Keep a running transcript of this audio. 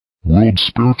World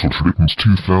Spiritual Traditions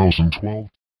 2012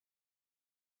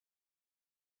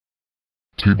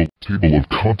 Table of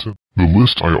Content. The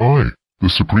list II, the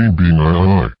Supreme Being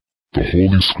II, the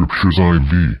Holy Scriptures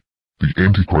IV, the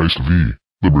Antichrist V,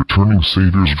 the Returning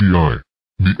Saviors VI,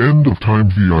 the End of Time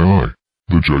VII,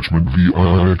 the Judgment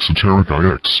VII, Exoteric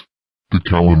IX, the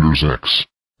Calendars X,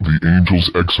 the Angels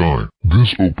XI.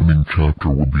 This opening chapter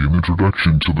will be an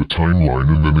introduction to the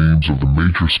timeline and the names of the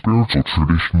major spiritual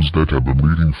traditions that have been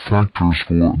leading factors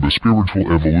for the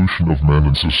spiritual evolution of man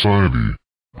and society.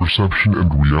 Perception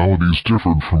and realities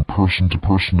differed from person to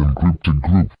person and group to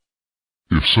group.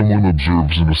 If someone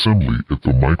observes an assembly at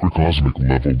the microcosmic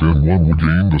level, then one will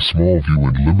gain the small view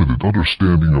and limited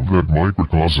understanding of that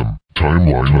microcosm.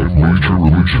 Timeline of major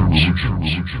religions.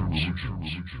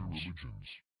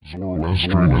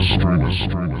 Zoroastrianism,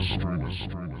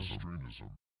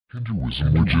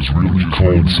 Hinduism, which is really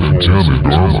called Sanatana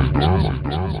Dharma,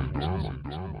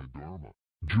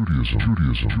 Judaism,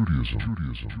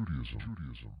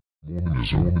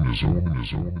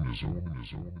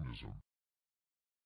 Mormonism,